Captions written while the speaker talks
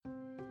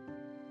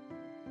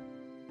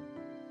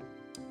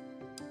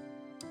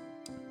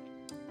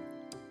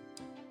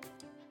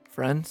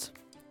Friends,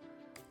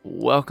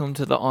 welcome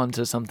to the On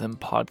to Something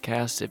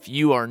podcast. If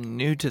you are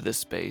new to this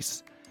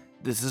space,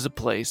 this is a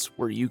place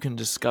where you can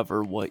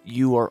discover what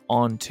you are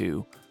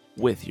onto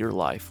with your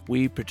life.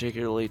 We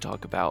particularly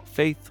talk about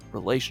faith,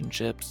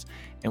 relationships,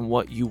 and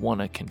what you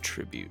want to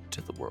contribute to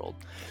the world.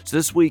 So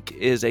this week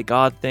is a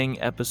God thing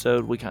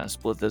episode. We kind of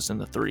split this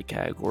into three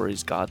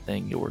categories: God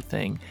thing, your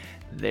thing,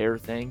 their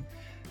thing.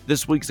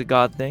 This week's a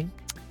God thing.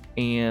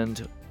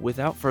 And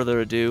without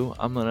further ado,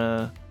 I'm going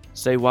to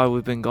say why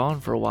we've been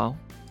gone for a while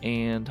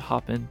and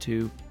hop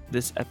into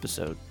this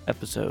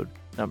episode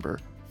number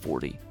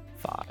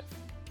 45.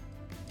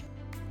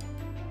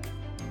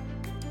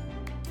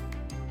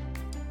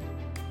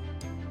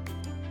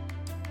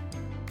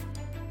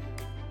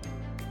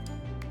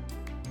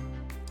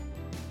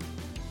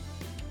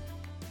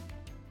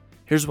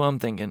 Here's what I'm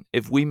thinking.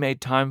 If we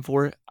made time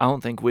for it, I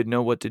don't think we'd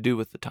know what to do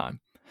with the time.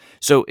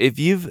 So if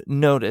you've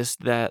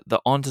noticed that the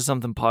On to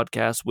Something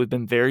podcast, we've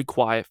been very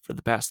quiet for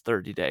the past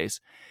 30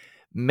 days,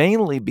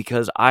 mainly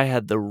because I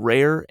had the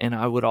rare, and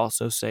I would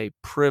also say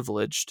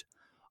privileged,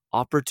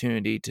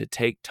 opportunity to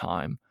take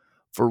time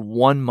for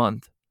 1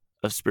 month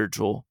of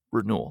spiritual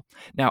renewal.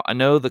 Now, I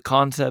know the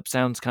concept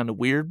sounds kind of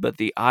weird, but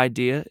the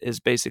idea is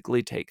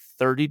basically take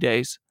 30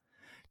 days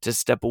to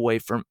step away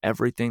from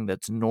everything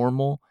that's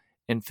normal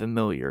and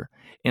familiar.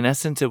 In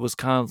essence, it was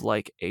kind of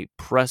like a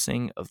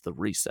pressing of the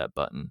reset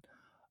button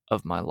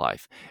of my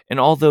life.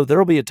 And although there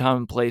will be a time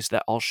and place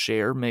that I'll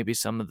share maybe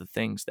some of the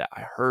things that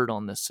I heard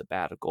on this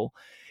sabbatical,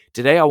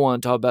 today I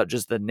want to talk about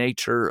just the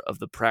nature of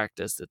the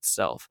practice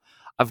itself.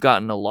 I've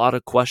gotten a lot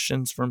of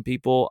questions from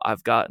people.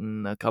 I've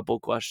gotten a couple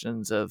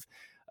questions of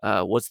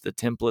what's the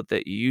template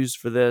that you use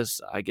for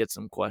this? I get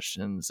some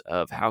questions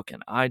of how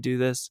can I do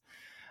this?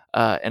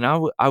 And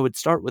I would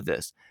start with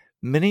this.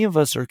 Many of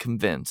us are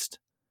convinced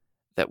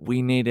that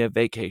we need a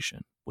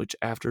vacation, which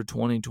after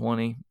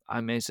 2020, I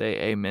may say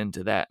amen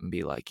to that and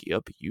be like,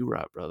 yup, you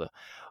right, brother.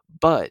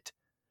 But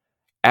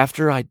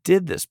after I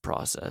did this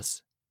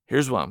process,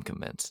 here's what I'm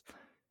convinced.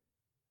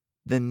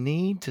 The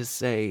need to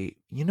say,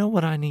 you know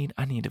what I need?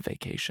 I need a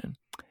vacation.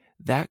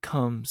 That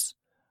comes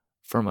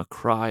from a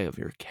cry of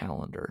your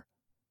calendar,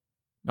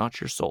 not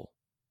your soul.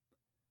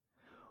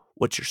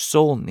 What your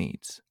soul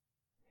needs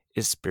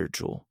is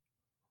spiritual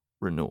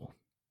renewal.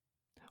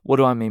 What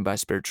do I mean by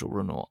spiritual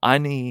renewal? I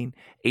need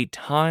a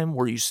time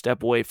where you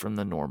step away from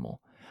the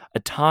normal, a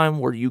time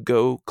where you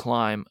go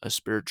climb a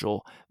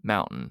spiritual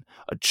mountain,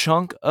 a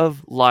chunk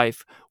of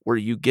life where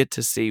you get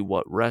to see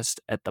what rests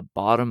at the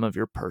bottom of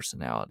your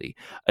personality,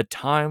 a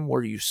time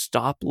where you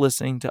stop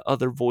listening to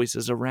other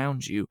voices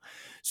around you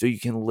so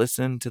you can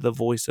listen to the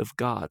voice of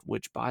God,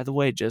 which, by the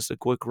way, just a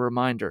quick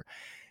reminder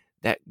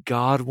that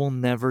God will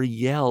never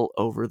yell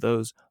over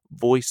those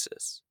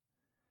voices.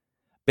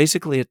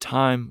 Basically a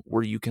time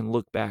where you can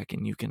look back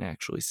and you can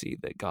actually see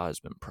that God has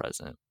been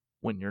present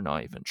when you're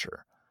not even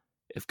sure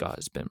if God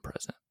has been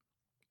present.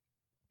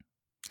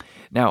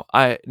 Now,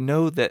 I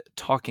know that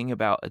talking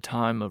about a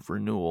time of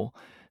renewal,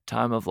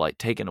 time of like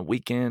taking a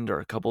weekend or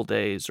a couple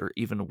days or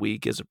even a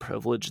week is a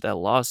privilege that a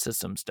lot of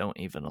systems don't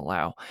even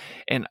allow.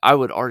 And I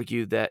would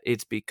argue that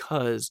it's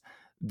because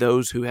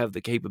those who have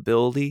the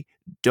capability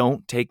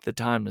don't take the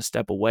time to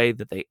step away,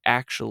 that they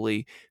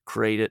actually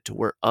create it to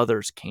where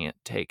others can't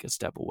take a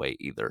step away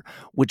either,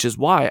 which is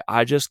why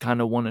I just kind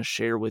of want to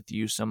share with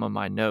you some of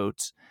my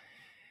notes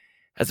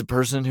as a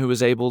person who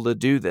was able to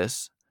do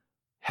this.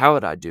 How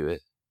would I do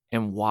it,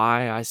 and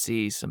why I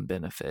see some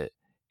benefit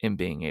in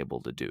being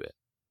able to do it?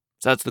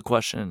 So that's the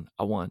question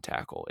I want to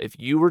tackle. If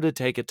you were to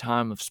take a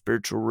time of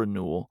spiritual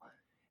renewal,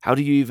 how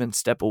do you even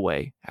step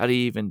away? How do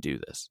you even do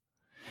this?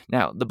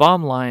 Now, the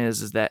bottom line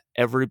is that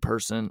every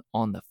person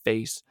on the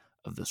face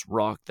of this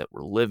rock that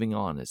we're living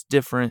on is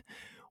different,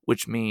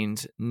 which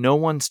means no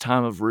one's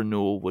time of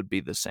renewal would be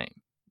the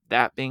same.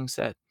 That being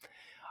said,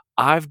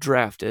 I've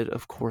drafted,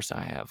 of course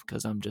I have,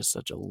 because I'm just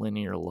such a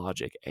linear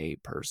logic A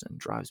person,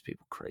 drives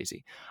people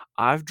crazy.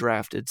 I've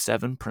drafted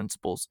 7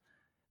 principles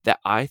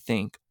that I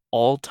think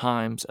all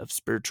times of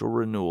spiritual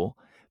renewal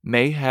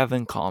may have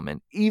in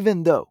common,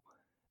 even though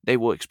they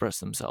will express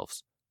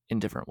themselves in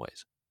different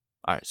ways.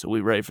 All right, so we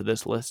ready for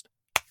this list?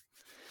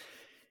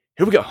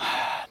 Here we go.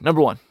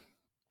 Number 1,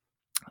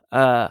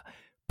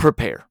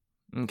 prepare.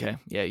 Okay,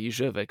 yeah, you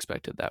should have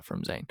expected that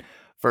from Zane.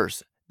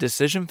 First,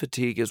 decision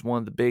fatigue is one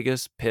of the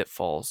biggest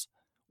pitfalls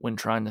when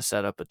trying to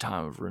set up a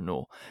time of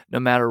renewal.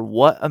 No matter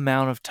what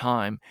amount of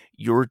time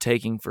you're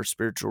taking for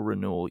spiritual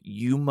renewal,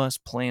 you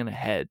must plan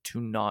ahead to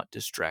not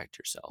distract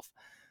yourself.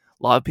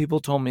 A lot of people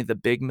told me the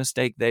big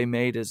mistake they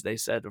made is they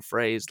said a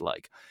phrase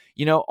like,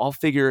 I'll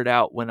figure it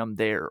out when I'm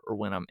there or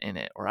when I'm in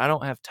it, or I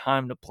don't have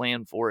time to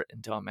plan for it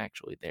until I'm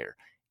actually there.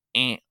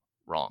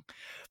 Wrong.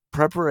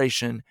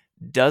 Preparation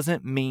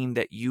doesn't mean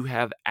that you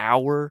have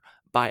hour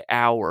by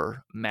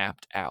hour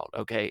mapped out,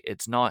 okay?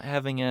 It's not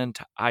having an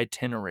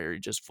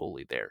itinerary just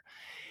fully there.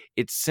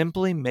 It's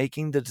simply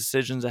making the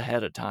decisions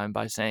ahead of time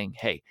by saying,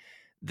 hey,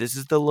 this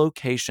is the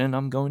location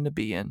I'm going to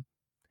be in,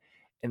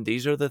 and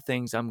these are the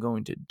things I'm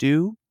going to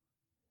do,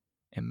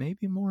 and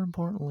maybe more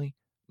importantly,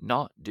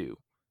 not do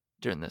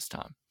during this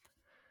time.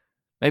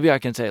 Maybe I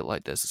can say it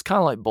like this. It's kind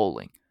of like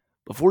bowling.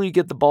 Before you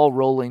get the ball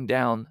rolling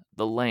down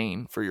the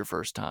lane for your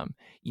first time,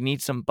 you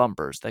need some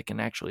bumpers that can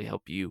actually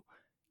help you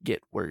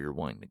get where you're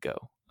wanting to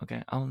go.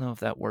 Okay. I don't know if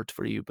that worked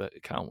for you, but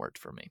it kind of worked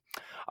for me.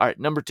 All right.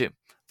 Number 2.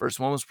 First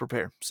one was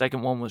prepare.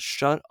 Second one was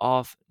shut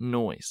off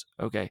noise.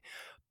 Okay.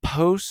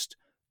 Post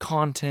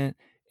content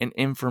and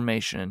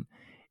information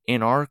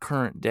in our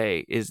current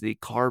day is the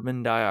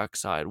carbon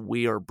dioxide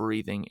we are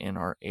breathing in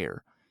our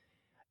air.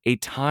 A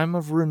time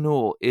of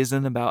renewal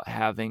isn't about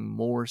having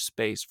more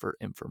space for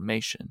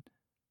information,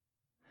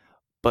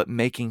 but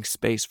making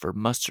space for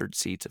mustard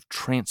seeds of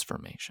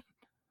transformation.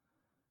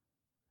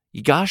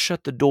 You gotta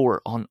shut the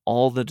door on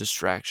all the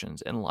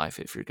distractions in life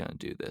if you're gonna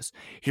do this.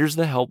 Here's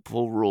the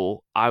helpful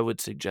rule I would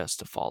suggest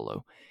to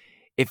follow.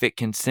 If it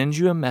can send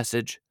you a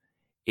message,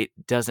 it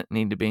doesn't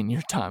need to be in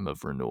your time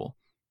of renewal.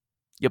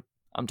 Yep,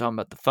 I'm talking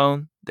about the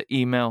phone, the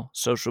email,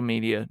 social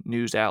media,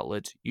 news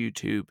outlets,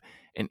 YouTube,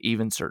 and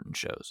even certain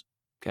shows.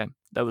 Okay,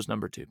 that was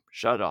number 2.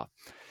 Shut it off.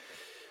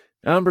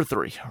 Number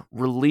 3,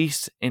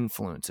 release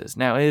influences.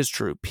 Now, it is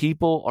true,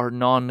 people are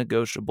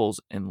non-negotiables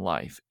in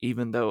life,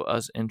 even though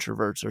us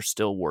introverts are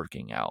still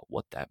working out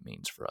what that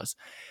means for us.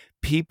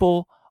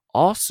 People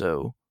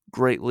also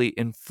greatly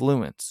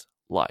influence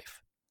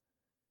life.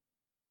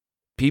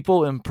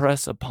 People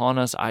impress upon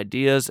us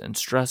ideas and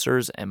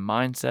stressors and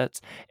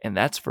mindsets, and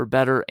that's for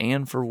better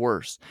and for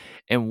worse.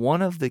 And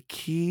one of the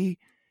keys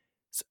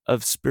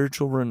of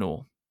spiritual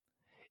renewal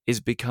is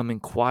becoming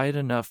quiet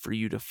enough for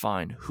you to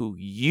find who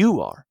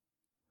you are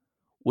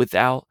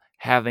without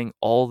having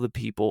all the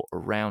people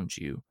around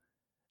you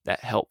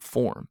that help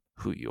form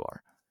who you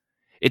are.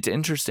 It's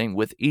interesting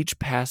with each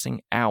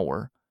passing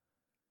hour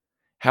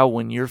how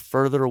when you're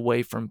further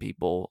away from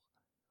people,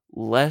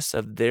 less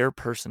of their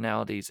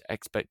personalities,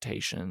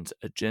 expectations,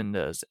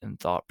 agendas, and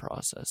thought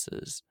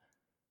processes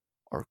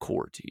are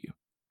core to you.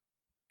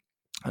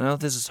 I know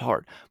this is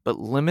hard, but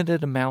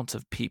limited amounts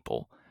of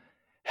people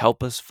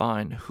help us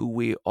find who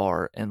we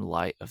are in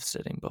light of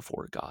sitting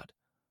before God.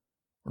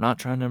 We're not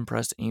trying to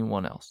impress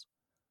anyone else.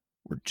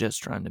 We're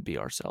just trying to be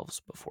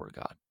ourselves before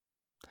God.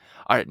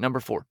 All right, number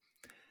 4.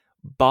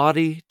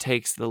 Body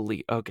takes the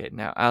lead. Okay,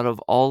 now out of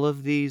all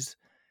of these,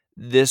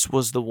 this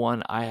was the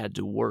one I had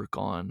to work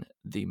on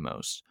the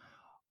most.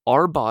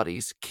 Our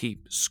bodies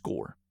keep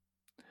score.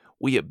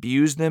 We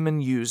abuse them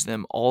and use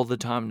them all the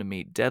time to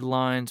meet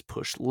deadlines,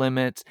 push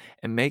limits,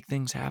 and make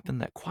things happen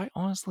that, quite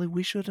honestly,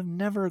 we should have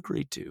never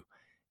agreed to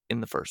in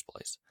the first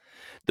place.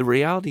 The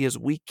reality is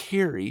we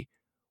carry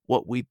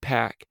what we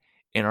pack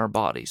in our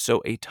body.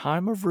 So a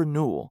time of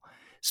renewal,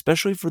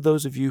 especially for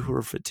those of you who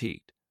are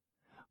fatigued,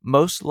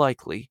 most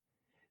likely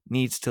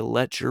needs to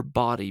let your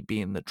body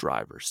be in the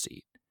driver's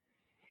seat.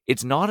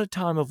 It's not a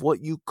time of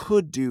what you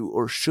could do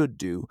or should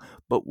do,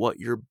 but what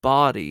your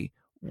body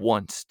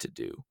wants to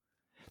do.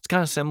 It's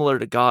kind of similar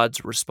to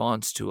God's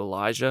response to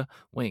Elijah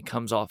when he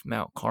comes off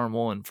Mount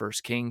Carmel in 1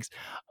 Kings.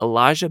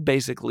 Elijah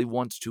basically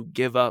wants to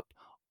give up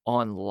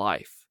on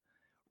life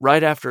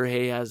right after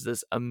he has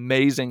this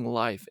amazing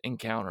life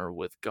encounter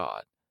with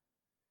God.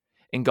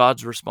 And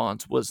God's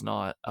response was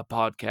not a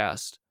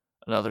podcast,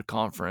 another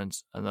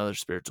conference, another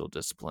spiritual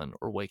discipline,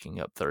 or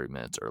waking up 30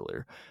 minutes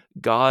earlier.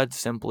 God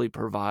simply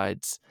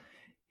provides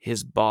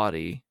his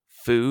body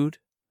food,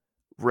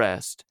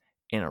 rest,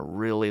 and a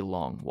really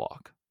long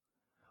walk.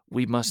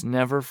 We must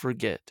never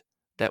forget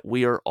that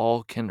we are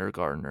all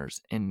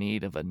kindergartners in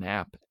need of a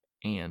nap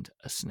and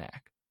a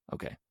snack.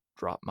 Okay,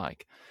 drop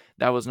mic.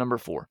 That was number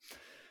 4.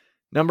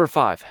 Number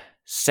 5,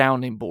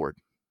 sounding board.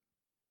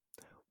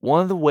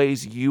 One of the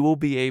ways you will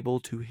be able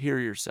to hear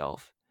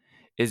yourself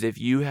is if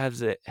you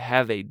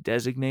have a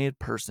designated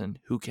person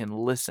who can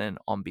listen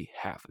on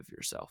behalf of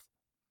yourself.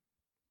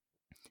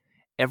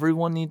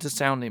 Everyone needs a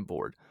sounding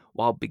board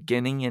while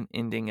beginning and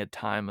ending a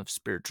time of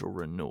spiritual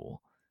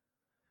renewal.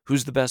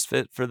 Who's the best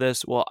fit for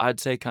this? Well, I'd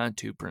say kind of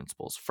 2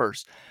 principles.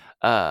 First,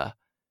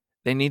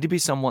 they need to be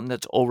someone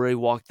that's already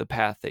walked the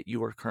path that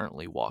you are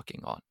currently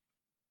walking on.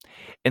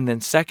 And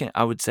then second,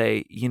 I would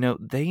say,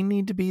 they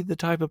need to be the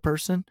type of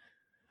person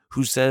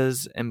who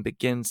says and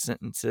begins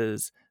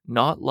sentences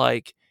not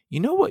like, you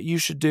know what you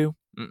should do,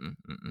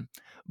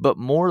 but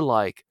more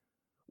like,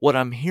 what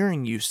I'm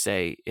hearing you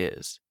say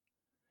is.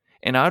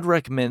 And I'd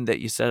recommend that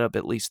you set up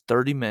at least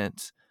 30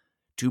 minutes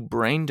to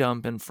brain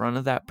dump in front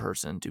of that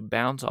person, to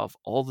bounce off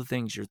all the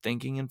things you're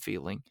thinking and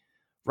feeling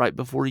right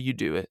before you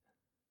do it.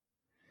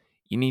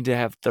 You need to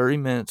have 30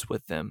 minutes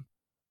with them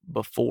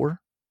before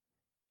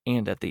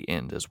and at the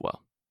end as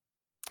well.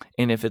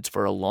 And if it's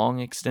for a long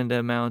extended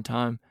amount of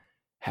time,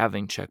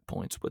 having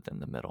checkpoints within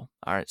the middle.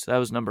 All right, so that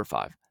was number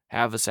 5.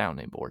 Have a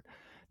sounding board.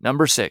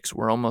 Number 6,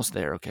 we're almost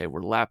there. Okay,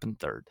 we're lapping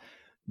third.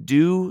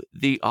 Do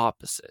the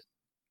opposite.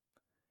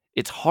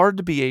 It's hard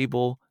to be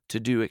able to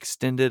do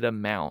extended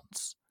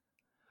amounts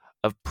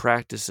of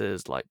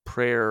practices like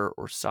prayer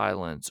or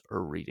silence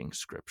or reading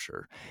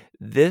scripture.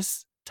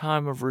 This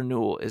time of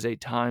renewal is a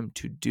time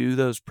to do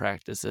those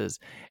practices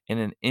in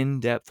an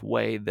in-depth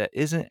way that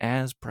isn't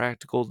as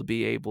practical to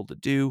be able to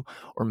do,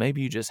 or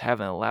maybe you just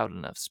haven't allowed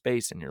enough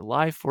space in your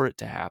life for it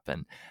to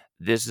happen.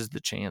 this is the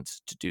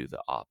chance to do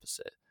the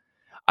opposite.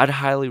 I'd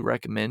highly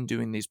recommend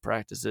doing these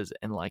practices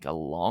in like a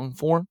long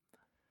form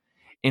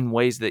in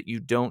ways that you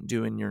don't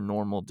do in your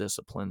normal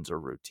disciplines or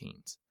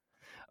routines.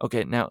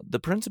 Okay, now the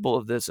principle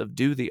of this of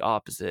do the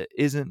opposite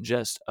isn't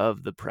just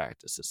of the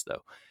practices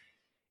though.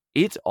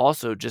 It's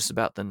also just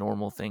about the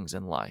normal things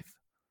in life.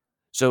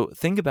 So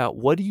think about,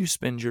 what do you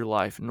spend your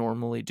life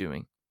normally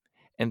doing?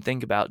 And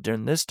think about,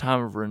 during this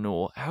time of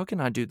renewal, how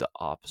can I do the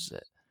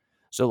opposite?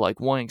 So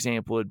like one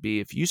example would be,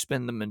 if you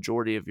spend the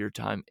majority of your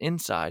time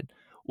inside,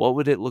 what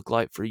would it look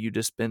like for you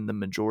to spend the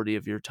majority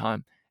of your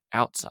time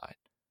outside?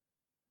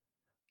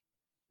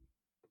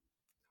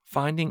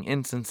 Finding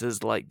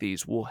instances like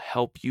these will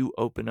help you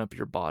open up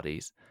your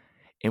bodies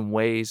in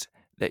ways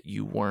that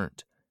you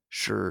weren't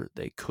sure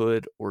they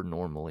could or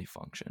normally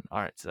function.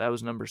 All right, so that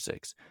was number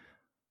 6.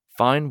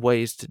 Find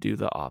ways to do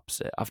the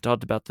opposite. I've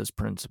talked about this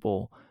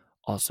principle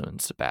also in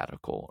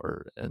sabbatical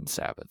or in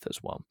Sabbath as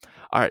well.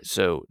 All right,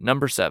 so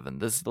number 7,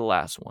 this is the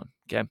last one,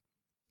 okay?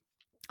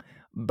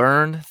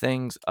 Burn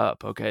things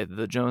up. Okay,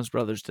 the Jonas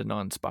Brothers did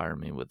not inspire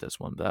me with this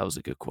one, but that was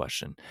a good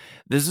question.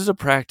 This is a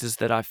practice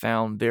that I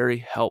found very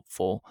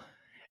helpful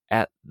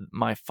at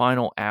my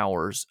final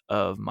hours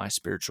of my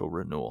spiritual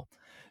renewal.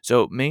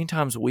 So many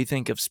times we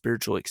think of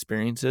spiritual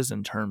experiences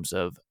in terms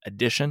of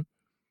addition.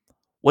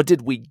 What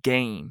did we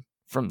gain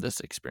from this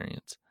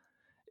experience?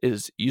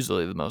 Is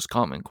usually the most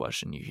common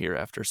question you hear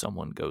after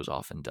someone goes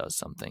off and does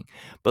something.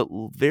 But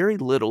very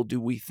little do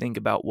we think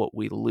about what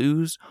we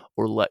lose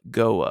or let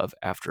go of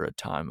after a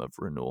time of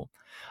renewal.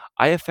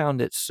 I have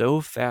found it so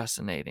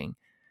fascinating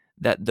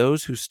that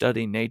those who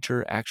study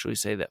nature actually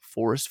say that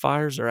forest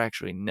fires are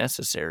actually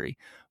necessary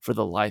for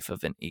the life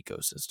of an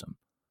ecosystem.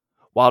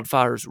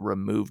 Wildfires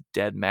remove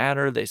dead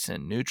matter, they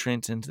send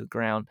nutrients into the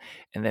ground,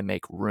 and they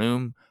make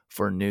room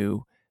for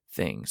new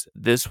things.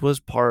 This was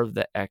part of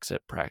the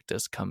exit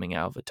practice coming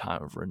out of a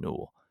time of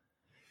renewal.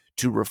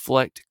 To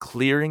reflect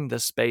clearing the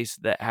space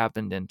that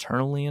happened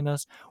internally in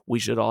us, we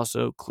should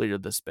also clear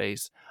the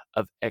space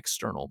of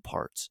external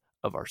parts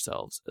of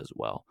ourselves as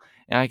well.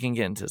 And I can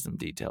get into some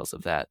details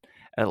of that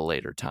at a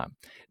later time.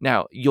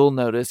 Now, you'll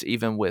notice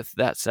even with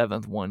that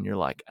 7th one, you're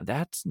like,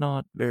 that's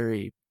not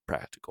very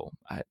practical.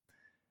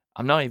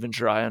 I'm not even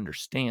sure I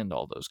understand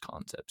all those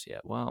concepts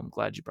yet. Well, I'm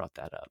glad you brought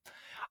that up.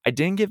 I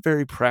didn't get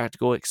very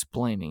practical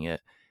explaining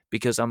it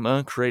because I'm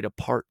going to create a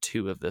part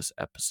 2 of this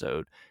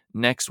episode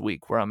next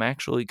week where I'm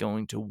actually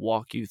going to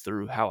walk you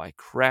through how I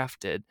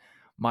crafted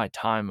my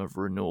time of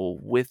renewal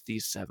with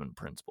these 7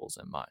 principles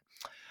in mind.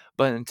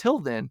 But until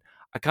then,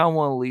 I kind of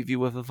want to leave you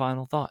with a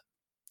final thought.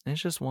 And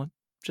it's just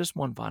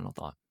one final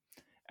thought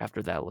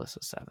after that list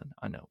of 7.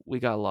 I know we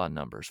got a lot of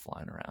numbers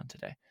flying around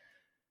today.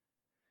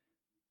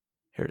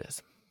 Here it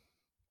is.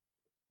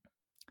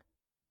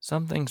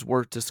 Some things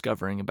worth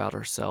discovering about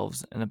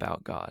ourselves and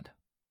about God.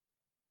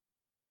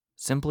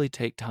 Simply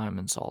take time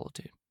in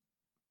solitude.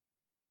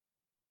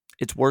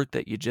 It's work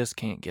that you just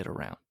can't get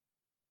around.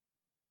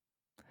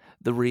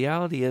 The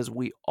reality is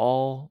we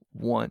all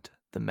want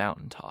the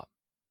mountaintop,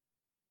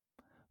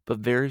 but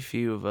very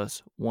few of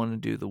us want to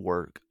do the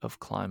work of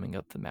climbing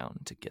up the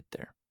mountain to get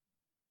there.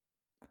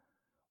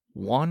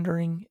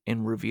 Wandering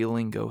and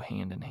revealing go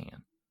hand in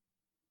hand.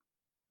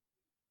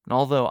 And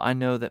although I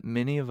know that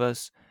many of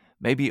us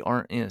maybe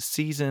aren't in a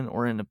season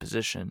or in a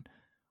position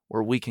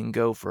where we can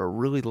go for a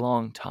really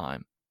long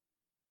time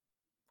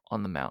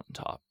on the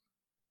mountaintop,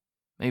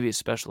 maybe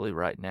especially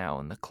right now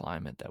in the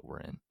climate that we're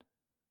in.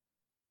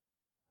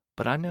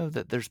 But I know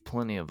that there's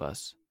plenty of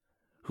us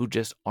who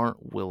just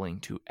aren't willing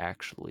to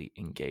actually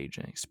engage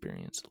in an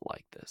experience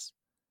like this.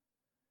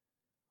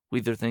 We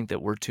either think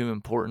that we're too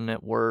important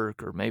at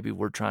work, or maybe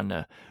we're trying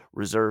to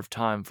reserve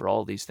time for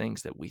all these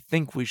things that we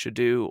think we should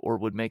do or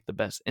would make the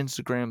best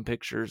Instagram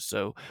pictures,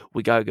 so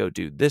we got to go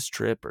do this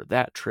trip or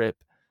that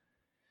trip,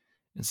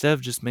 instead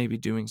of just maybe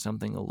doing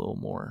something a little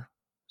more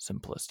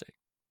simplistic.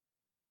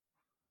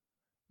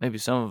 Maybe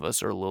some of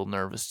us are a little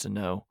nervous to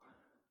know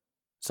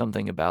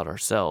something about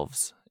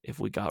ourselves if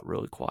we got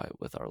really quiet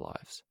with our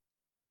lives.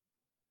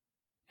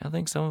 I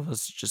think some of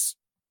us just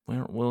we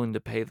aren't willing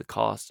to pay the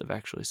cost of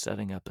actually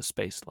setting up a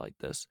space like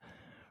this.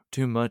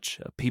 Too much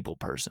a people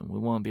person. We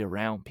want to be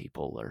around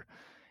people, or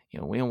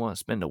we don't want to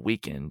spend a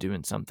weekend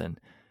doing something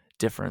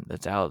different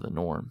that's out of the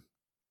norm.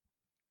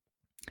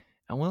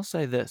 I will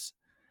say this,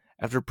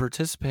 after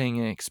participating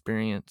in an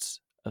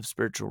experience of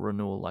spiritual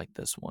renewal like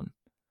this one,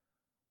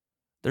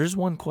 there's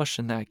one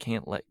question that I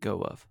can't let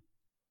go of.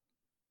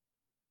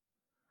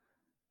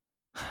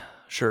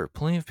 Sure,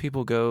 plenty of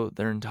people go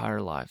their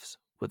entire lives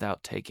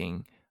without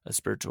taking a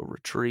spiritual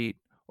retreat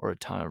or a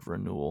time of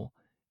renewal,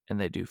 and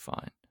they do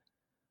fine.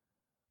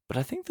 But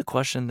I think the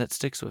question that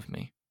sticks with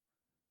me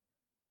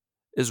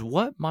is,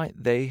 what might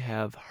they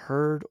have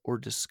heard or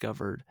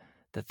discovered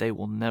that they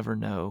will never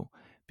know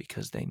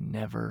because they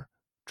never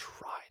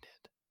tried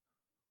it?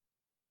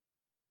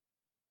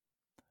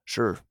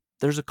 Sure,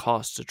 there's a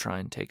cost to try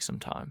and take some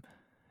time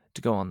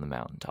to go on the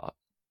mountaintop,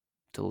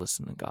 to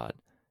listen to God,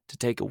 to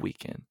take a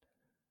weekend,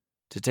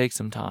 to take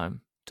some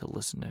time to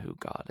listen to who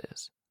God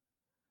is.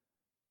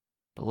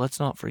 But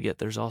let's not forget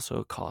there's also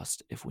a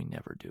cost if we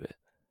never do it.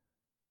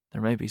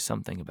 There may be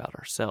something about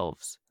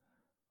ourselves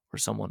or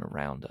someone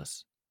around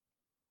us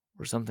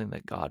or something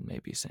that God may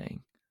be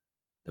saying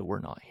that we're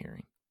not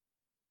hearing.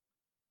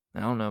 I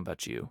don't know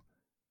about you,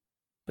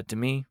 but to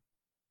me,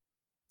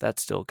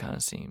 that still kind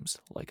of seems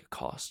like a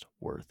cost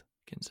worth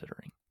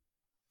considering.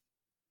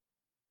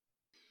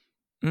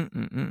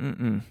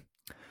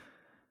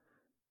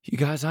 You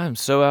guys, I am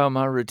so out of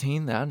my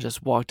routine that I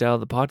just walked out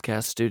of the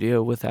podcast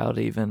studio without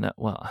even,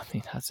 I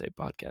say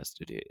podcast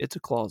studio. It's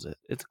a closet.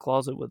 It's a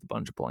closet with a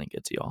bunch of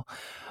blankets, y'all.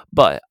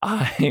 But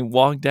I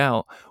walked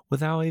out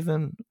without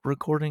even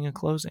recording a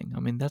closing. I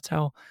mean, that's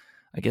how,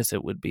 I guess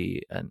it would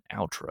be an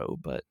outro,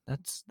 but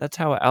that's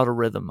how out of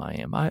rhythm I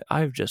am.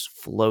 I've just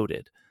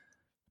floated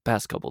the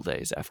past couple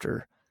days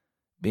after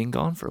being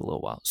gone for a little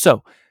while.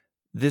 So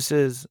this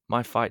is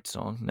my fight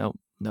song.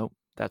 Nope,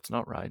 that's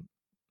not right.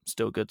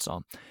 Still a good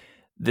song.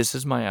 This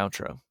is my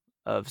outro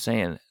of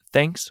saying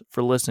thanks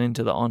for listening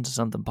to the On to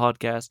Something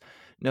podcast.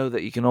 Know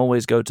that you can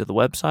always go to the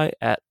website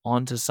at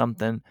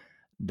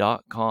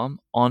ontosomething.com.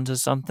 Onto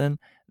Something,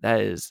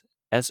 that is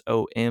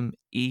SOMETHIN,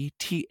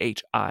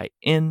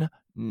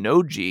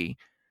 no G,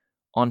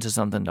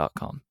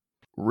 ontosomething.com.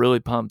 Really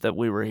pumped that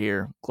we were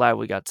here. Glad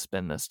we got to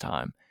spend this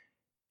time.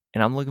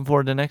 And I'm looking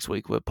forward to next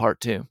week with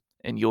part 2.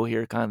 And you'll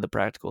hear kind of the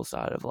practical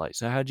side of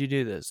so how'd you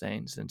do this,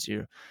 Zane, since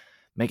you're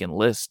making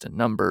lists and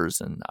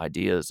numbers and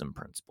ideas and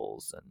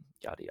principles and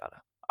yada,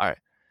 yada. All right.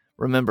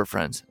 Remember,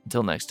 friends,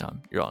 until next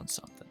time, you're on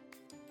something.